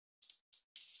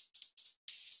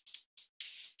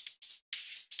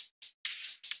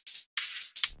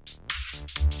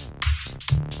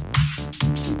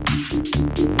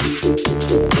They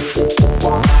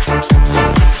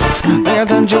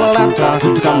send you a letter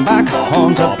to come back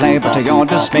home to play, but to your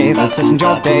dismay, this isn't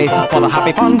your day, for the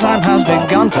happy fun time has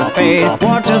begun to fade.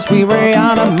 Watch as we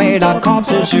reanimate our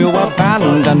corpses you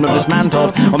abandoned or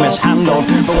dismantled or mishandled,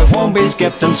 but we won't be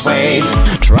skipped and swayed.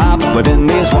 Trapped within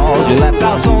these walls, you left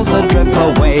our souls to drip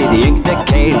away. The ink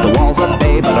decayed, the walls are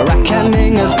bay, but a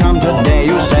reckoning has come today.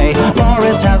 You say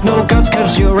Boris has no guts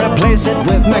cause you replace it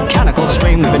with mechanical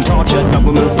strain. We've been tortured but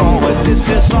we move forward, this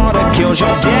disorder kills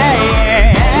your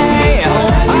day.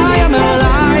 I am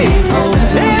alive,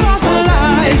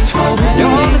 immortalized.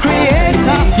 You're the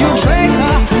creator, you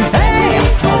traitor. Hey,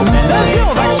 there's no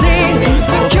vaccine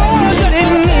to cure what you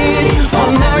didn't need. Oh,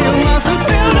 now you must have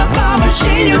built up a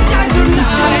machine. You die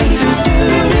tonight.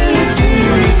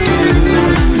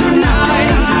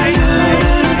 Tonight,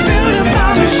 build up a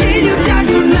machine. You die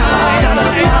tonight.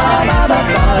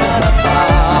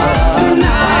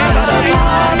 Tonight,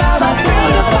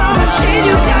 build up a machine.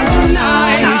 You die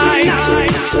tonight.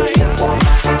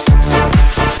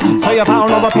 So you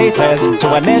pound over pieces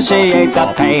to initiate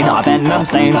the pain. Our venom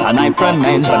stains, a knife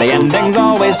remains, but the ending's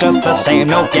always just the same.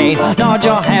 No gain, nod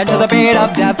your head to the beat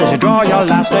of death as you draw your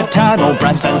last eternal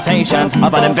breath. Sensations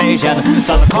of an invasion,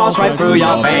 so the course right through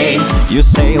your veins. You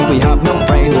say we have no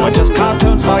brains, we're just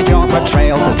cartoons for your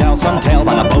betrayal. To tell some tale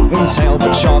by the boat and sail,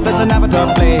 but sure this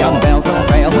inevitably unveils the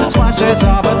fail. Splashes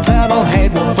of eternal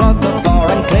hate will flood the floor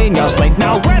and clean your slate.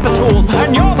 Now we're the tools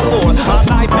and you're the fool, our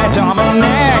nightmare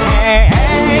dominate.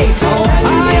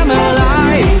 I am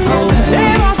alive,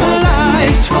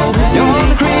 immortalized. You're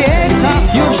the creator,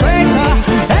 you traitor.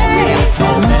 Hey,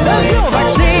 there's no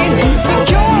vaccine to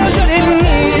cure what you didn't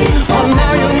need. Oh,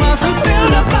 now you must have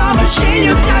built up a machine.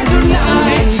 You die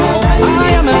tonight. I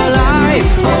am alive,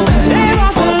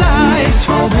 immortalized.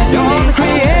 You're the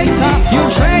creator, you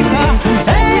traitor.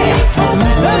 Hey,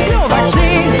 there's no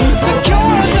vaccine to cure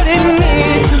what you didn't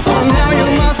need. Oh, now you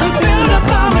must have built up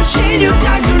a machine. You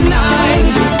die tonight.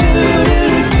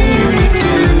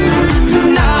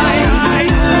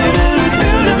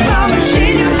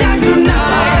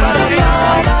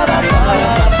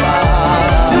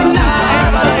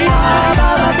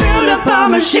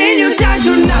 Machine, you die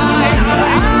tonight.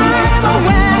 I'm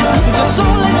aware that your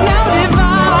soul is now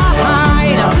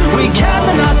divine. We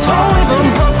cannot tow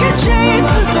even broken chains,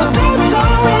 so don't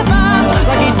tow with us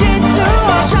like he did to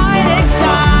our shining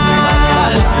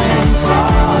stars.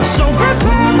 So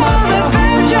prepare for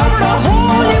revenge over a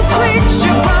whole new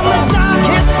creature from the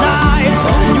darkest side.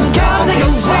 You gotta take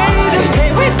a seat, the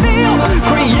pain we feel,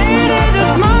 created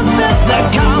as monsters that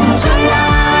come to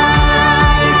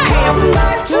life. Come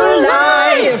back to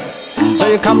life. So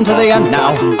you come to the end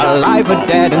now, alive but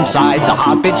dead inside. The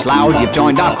heartbeat's loud, you've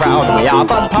joined our crowd. We are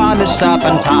but punished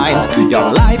serpentines.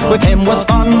 Your life with him was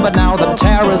fun, but now the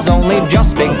terror's only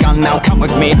just begun. Now come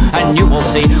with me and you will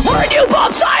see we're a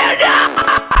newborn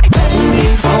cyanide.